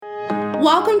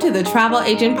Welcome to the Travel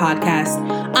Agent Podcast.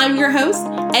 I'm your host,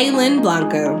 Aylin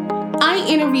Blanco. I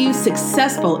interview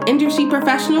successful industry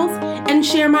professionals and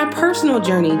share my personal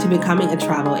journey to becoming a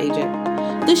travel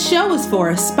agent. The show is for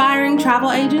aspiring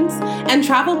travel agents and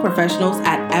travel professionals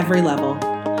at every level.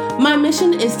 My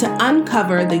mission is to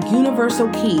uncover the universal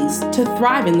keys to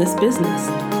thrive in this business.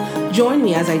 Join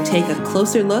me as I take a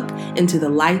closer look into the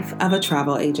life of a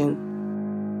travel agent.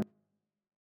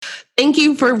 Thank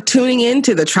you for tuning in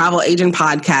to the Travel Agent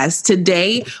Podcast.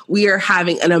 Today, we are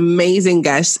having an amazing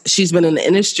guest. She's been in the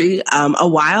industry a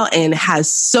while and has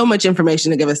so much information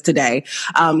to give us today.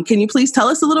 Can you please tell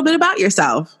us a little bit about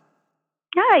yourself?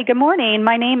 Hi, good morning.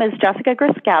 My name is Jessica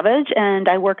Griscavage, and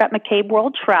I work at McCabe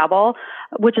World Travel,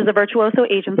 which is a virtuoso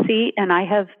agency, and I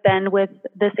have been with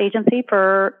this agency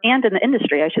and in the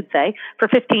industry, I should say, for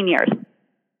 15 years.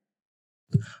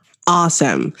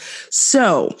 Awesome.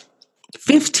 So,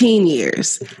 15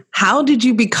 years. How did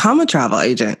you become a travel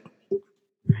agent?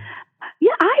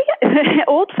 Yeah,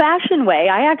 old-fashioned way.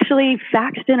 I actually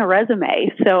faxed in a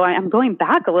resume, so I'm going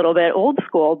back a little bit old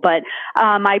school, but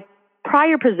my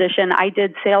prior position, I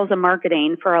did sales and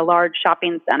marketing for a large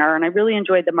shopping center, and I really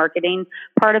enjoyed the marketing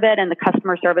part of it and the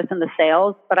customer service and the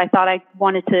sales, but I thought I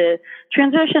wanted to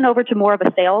transition over to more of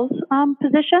a sales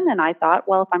position, and I thought,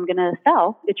 well, if I'm going to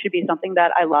sell, it should be something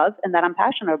that I love and that I'm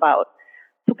passionate about.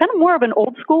 So kind of more of an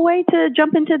old school way to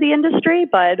jump into the industry,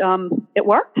 but it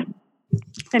worked.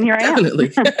 And here I am.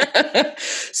 Definitely.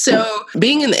 So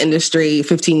being in the industry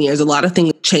 15 years, a lot of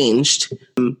things changed.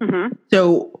 Mm-hmm.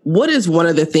 So what is one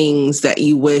of the things that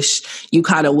you wish you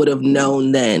kind of would have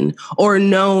known then or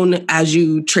known as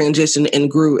you transitioned and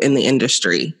grew in the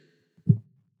industry?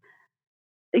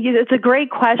 It's a great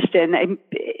question. And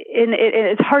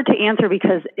it's hard to answer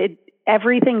because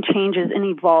everything changes and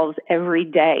evolves every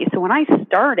day. So when I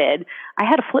started, I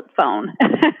had a flip phone.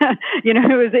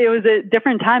 It was a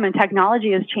different time, and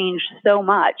technology has changed so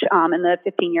much in the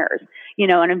 15 years.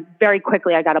 And very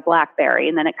quickly I got a BlackBerry,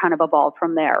 and then it kind of evolved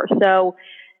from there. So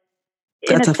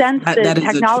in a sense, the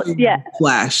technology,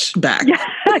 flashback. Yeah,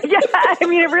 I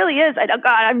mean, it really is.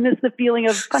 I miss the feeling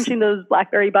of punching those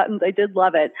BlackBerry buttons. I did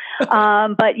love it.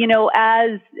 But,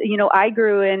 as, I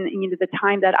grew in, the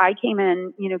time that I came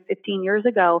in, 15 years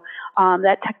ago,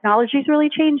 that technology's really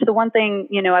changed. The one thing,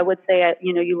 I would say,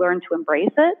 you learn to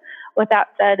embrace it. With that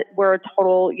said, we're a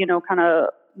total, kind of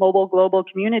mobile global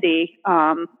community,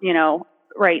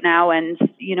 right now. And,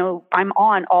 I'm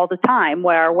on all the time,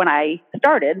 where when I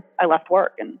started, I left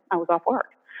work and I was off work.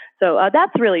 So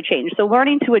that's really changed. So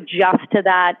learning to adjust to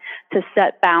that, to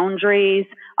set boundaries,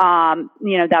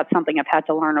 that's something I've had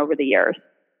to learn over the years.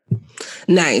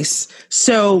 Nice.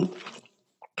 So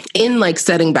in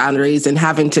setting boundaries and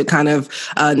having to kind of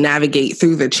navigate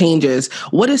through the changes,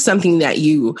 what is something that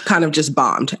you kind of just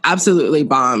absolutely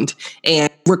bombed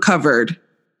and recovered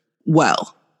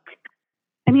well?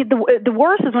 I mean, the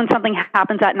worst is when something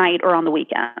happens at night or on the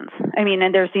weekends. I mean,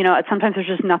 and there's, sometimes there's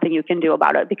just nothing you can do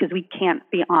about it because we can't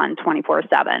be on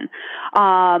 24/7.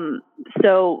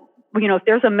 So, if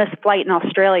there's a missed flight in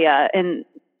Australia, and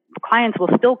clients will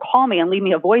still call me and leave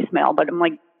me a voicemail, but I'm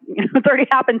like, it's already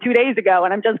happened 2 days ago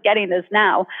and I'm just getting this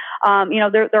now.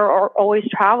 There are always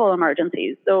travel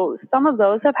emergencies. So some of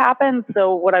those have happened.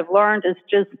 So what I've learned is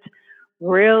just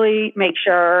really make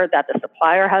sure that the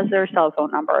supplier has their cell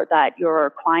phone number, that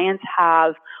your clients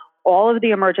have all of the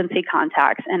emergency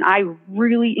contacts. And I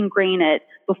really ingrain it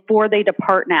before they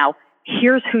depart now.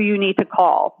 Here's who you need to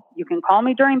call. You can call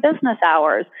me during business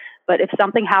hours, but if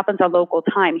something happens on local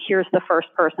time, here's the first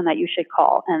person that you should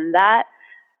call. And that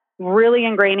really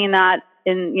ingraining that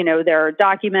in, their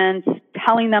documents,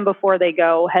 telling them before they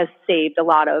go has saved a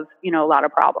lot of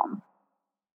problems.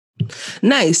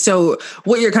 Nice. So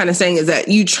what you're kind of saying is that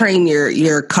you train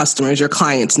your customers, your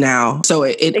clients now. So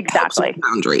it helps with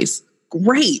boundaries.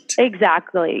 Great.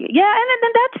 Exactly. Yeah. And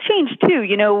then that's changed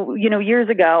too, years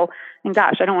ago. And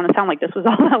gosh, I don't want to sound like this was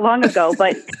all that long ago,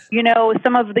 but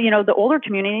some of the older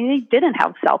community didn't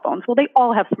have cell phones. Well, they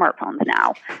all have smartphones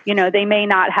now. They may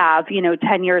not have,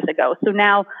 10 years ago. So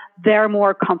now they're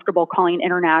more comfortable calling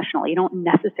international. You don't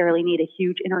necessarily need a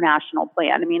huge international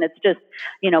plan. I mean, it's just,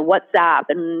 WhatsApp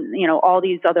and, all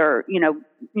these other,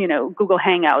 Google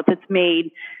Hangouts. It's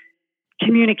made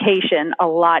communication a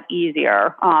lot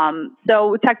easier.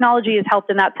 So technology has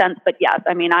helped in that sense. But yes,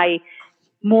 I mean, I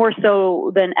more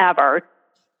so than ever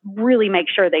really make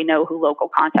sure they know who local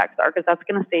contacts are, because that's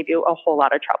going to save you a whole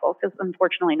lot of trouble, because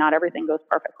unfortunately not everything goes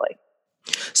perfectly.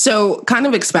 So kind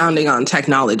of expounding on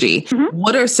technology,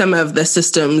 what are some of the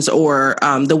systems or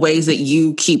the ways that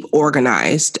you keep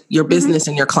organized your business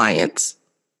and your clients?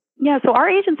 Yeah, so our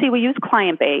agency, we use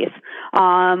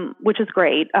ClientBase, which is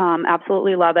great.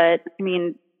 Absolutely love it. I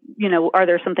mean, are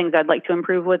there some things I'd like to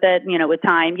improve with it, with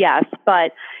time? Yes.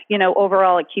 But,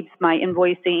 overall, it keeps my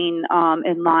invoicing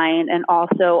in line. And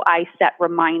also I set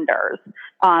reminders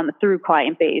through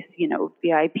ClientBase,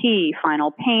 VIP,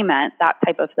 final payment, that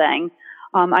type of thing.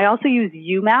 I also use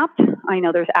UMapped. I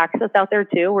know there's Access out there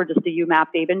too. We're just a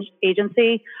UMapped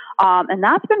agency. And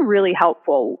that's been really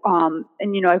helpful.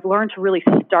 And I've learned to really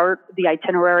start the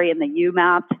itinerary in the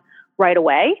UMapped right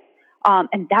away.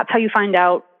 And that's how you find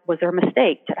out, was there a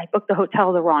mistake? Did I book the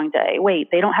hotel the wrong day? Wait,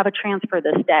 they don't have a transfer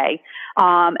this day.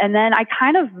 And then I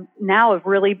kind of now have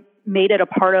really made it a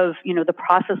part of, the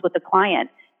process with the client.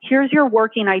 Here's your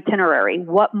working itinerary.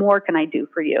 What more can I do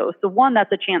for you? So one,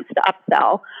 that's a chance to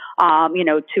upsell,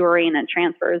 touring and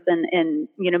transfers and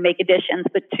make additions.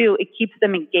 But two, it keeps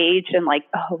them engaged and like,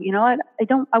 oh, you know what?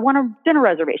 I want a dinner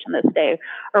reservation this day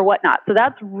or whatnot. So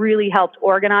that's really helped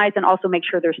organize and also make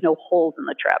sure there's no holes in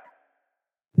the trip.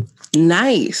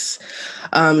 Nice.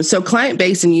 So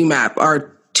ClientBase and UMapp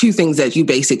are two things that you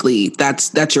basically,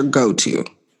 that's your go-to.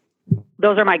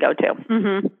 Those are my go-to.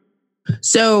 Mm-hmm.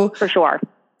 So for sure.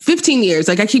 15 years,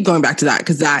 like I keep going back to that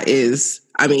because that is,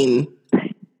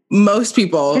 most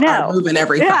people are moving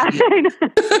every 5 years.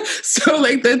 So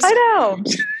like that's, I know.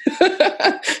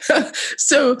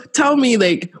 So tell me,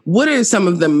 like, what are some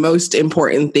of the most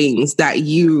important things that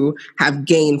you have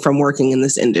gained from working in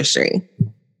this industry?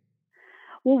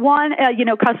 Well, one,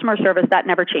 customer service, that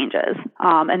never changes.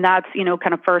 And that's,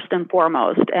 kind of first and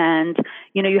foremost. And,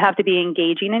 you have to be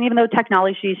engaging. And even though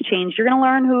technology's changed, you're going to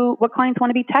learn what clients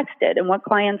want to be texted and what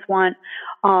clients want,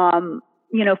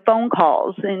 phone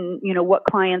calls and, what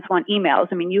clients want emails.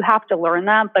 I mean, you have to learn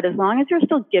that. But as long as you're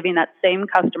still giving that same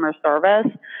customer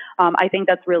service, I think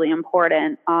that's really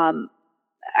important.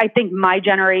 I think my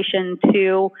generation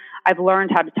too, I've learned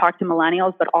how to talk to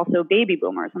millennials, but also baby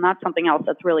boomers. And that's something else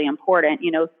that's really important.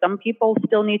 Some people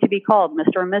still need to be called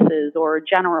Mr. and Mrs. or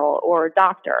General or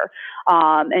Doctor.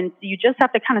 And you just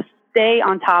have to kind of stay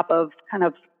on top of kind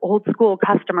of old school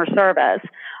customer service.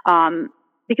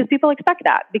 Because people expect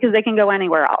that because they can go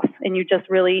anywhere else. And you just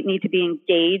really need to be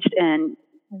engaged and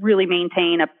really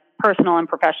maintain a personal and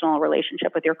professional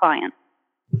relationship with your client.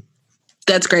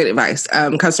 That's great advice.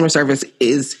 Customer service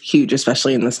is huge,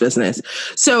 especially in this business.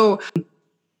 So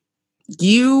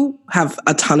you have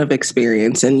a ton of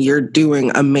experience and you're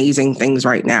doing amazing things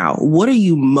right now. What are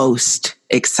you most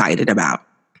excited about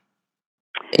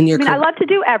in your career? I love to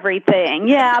do everything.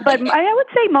 Yeah, but I would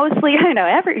say mostly,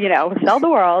 sell the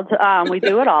world. We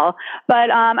do it all.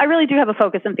 But I really do have a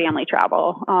focus in family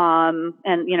travel. And,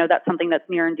 that's something that's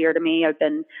near and dear to me. I've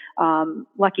been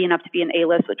lucky enough to be an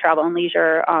A-list with Travel and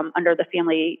Leisure under the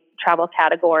family travel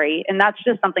category. And that's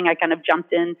just something I kind of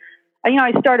jumped in.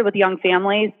 I started with young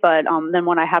families, but then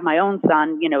when I had my own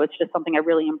son, it's just something I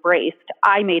really embraced.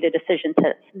 I made a decision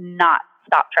to not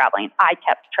stop traveling. I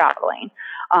kept traveling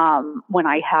when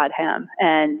I had him.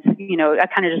 And, I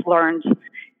kind of just learned,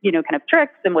 kind of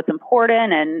tricks and what's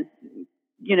important. And,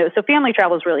 so family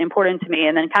travel is really important to me.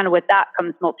 And then kind of with that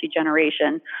comes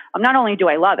multi-generation. Not only do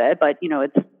I love it, but,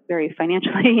 it's very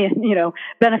financially,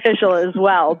 beneficial as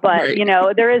well. But,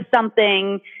 right. There is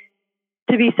something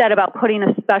to be said about putting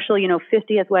a special,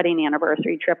 50th wedding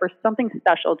anniversary trip or something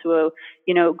special to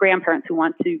grandparents who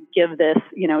want to give this,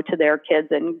 to their kids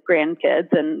and grandkids.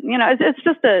 And,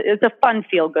 it's a fun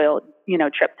feel good,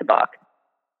 trip to book.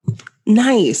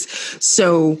 Nice.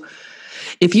 So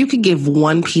if you could give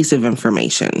one piece of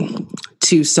information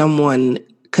to someone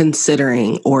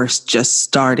considering or just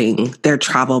starting their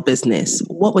travel business,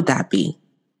 what would that be?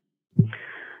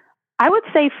 I would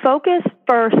say focus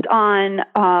first on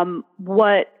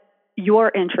what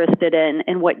you're interested in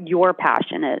and what your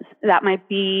passion is. That might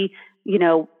be,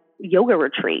 yoga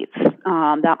retreats.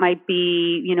 That might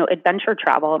be, adventure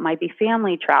travel. It might be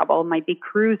family travel. It might be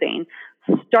cruising.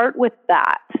 Start with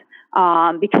that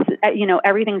because,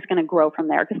 everything's going to grow from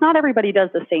there because not everybody does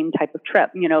the same type of trip.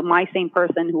 My same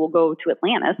person who will go to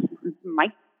Atlantis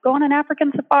might go on an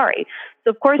African safari. So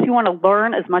of course you want to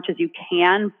learn as much as you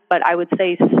can, but I would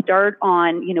say start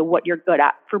on, what you're good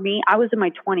at. For me, I was in my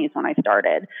 20s when I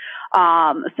started.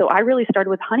 So I really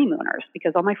started with honeymooners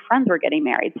because all my friends were getting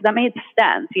married. So that made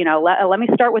sense, let me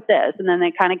start with this. And then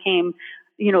they kind of came,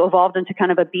 evolved into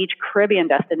kind of a beach Caribbean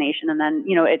destination. And then,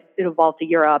 it evolved to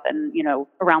Europe and,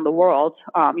 around the world,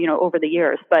 over the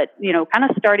years. But, kind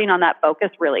of starting on that focus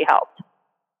really helped.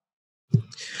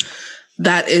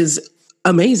 That is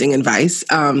amazing advice.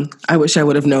 I wish I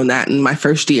would have known that in my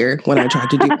first year when I tried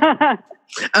to do that.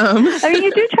 I mean,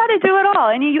 you do try to do it all,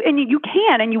 and you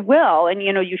can, and you will, and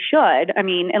you should. I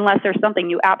mean, unless there's something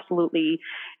you absolutely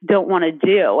don't want to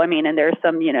do. I mean, and there's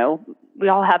some, we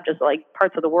all have just like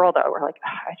parts of the world that we're like,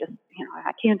 I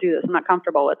can't do this. I'm not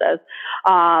comfortable with this.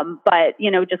 But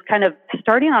just kind of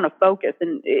starting on a focus,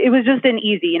 and it was just an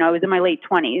easy. I was in my late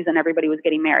 20s, and everybody was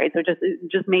getting married, so it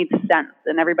just made sense.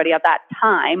 And everybody at that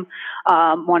time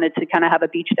wanted to kind of have a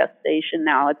beach destination.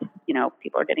 Now it's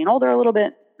people are getting older a little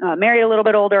bit. Married a little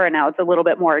bit older, and now it's a little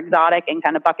bit more exotic and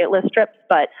kind of bucket list trips.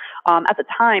 But at the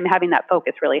time, having that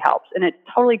focus really helps, and it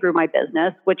totally grew my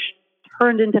business, which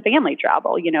turned into family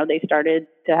travel. They started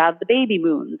to have the baby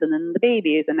moons, and then the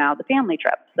babies, and now the family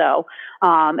trips. So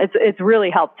it's really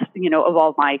helped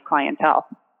evolve my clientele.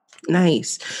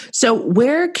 Nice. So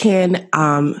where can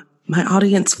my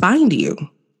audience find you?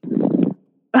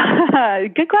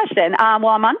 Good question. Well,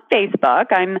 I'm on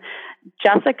Facebook. I'm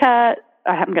Jessica.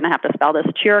 I'm going to have to spell this,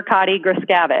 Chiricati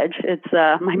Griscavage. It's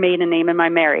my maiden name and my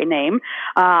married name.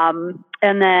 And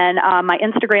then my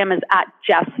Instagram is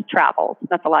 @JessTravels.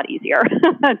 That's a lot easier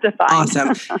to find.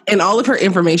 Awesome. And all of her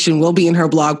information will be in her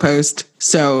blog post,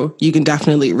 so you can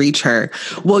definitely reach her.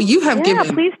 Well, you have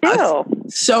given please do. us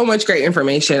so much great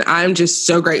information. I'm just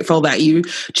so grateful that you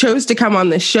chose to come on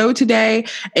the show today.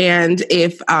 And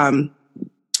if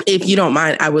you don't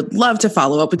mind, I would love to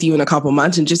follow up with you in a couple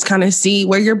months and just kind of see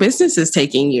where your business is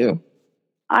taking you.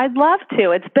 I'd love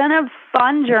to. It's been a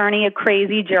fun journey, a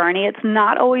crazy journey. It's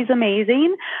not always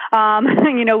amazing.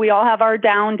 We all have our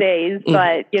down days,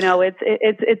 but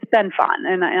it's been fun,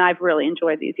 and I've really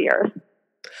enjoyed these years.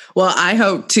 Well, I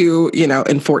hope to,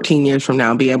 in 14 years from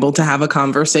now, be able to have a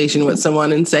conversation with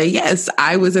someone and say, yes,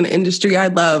 I was in an industry I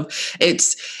love. It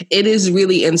is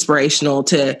really inspirational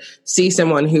to see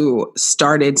someone who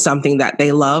started something that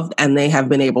they loved and they have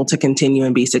been able to continue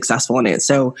and be successful in it.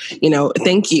 So,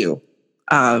 thank you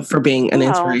for being an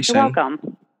inspiration. You're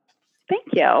welcome. Thank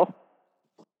you.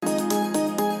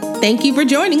 Thank you for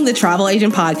joining the Travel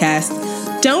Agent Podcast.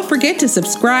 Don't forget to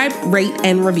subscribe, rate,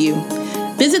 and review.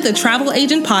 Visit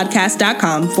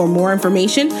thetravelagentpodcast.com for more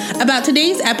information about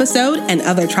today's episode and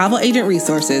other travel agent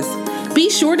resources. Be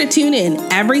sure to tune in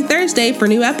every Thursday for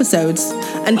new episodes.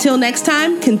 Until next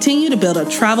time, continue to build a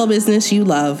travel business you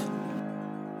love.